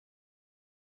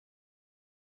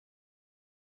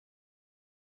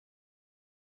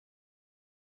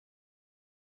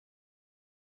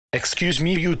Excuse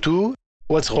me, you two?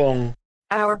 What's wrong?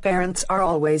 Our parents are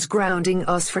always grounding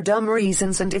us for dumb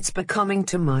reasons and it's becoming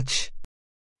too much.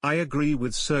 I agree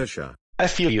with Saoirse. I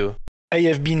feel you. I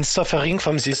have been suffering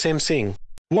from the same thing.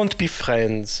 Won't be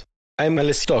friends. I'm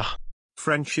Alistair.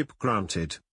 Friendship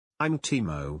granted. I'm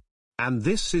Timo. And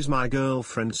this is my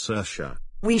girlfriend Saoirse.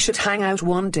 We should hang out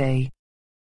one day.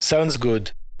 Sounds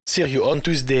good. See you on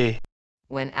Tuesday.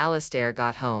 When Alistair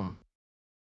got home.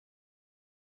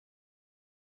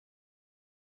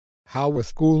 How was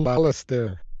school,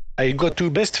 Alistair? I got two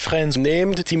best friends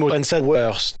named Timo and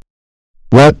Saoirse.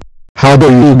 What? How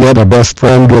do you get a best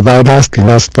friend without asking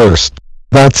us first?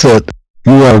 That's it.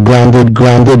 You are grounded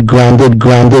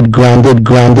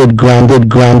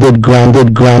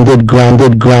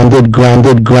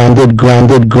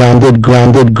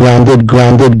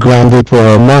for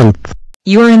a month.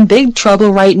 You're in big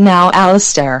trouble right now,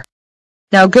 Alistair.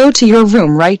 Now go to your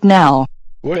room right now.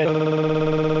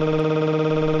 Well.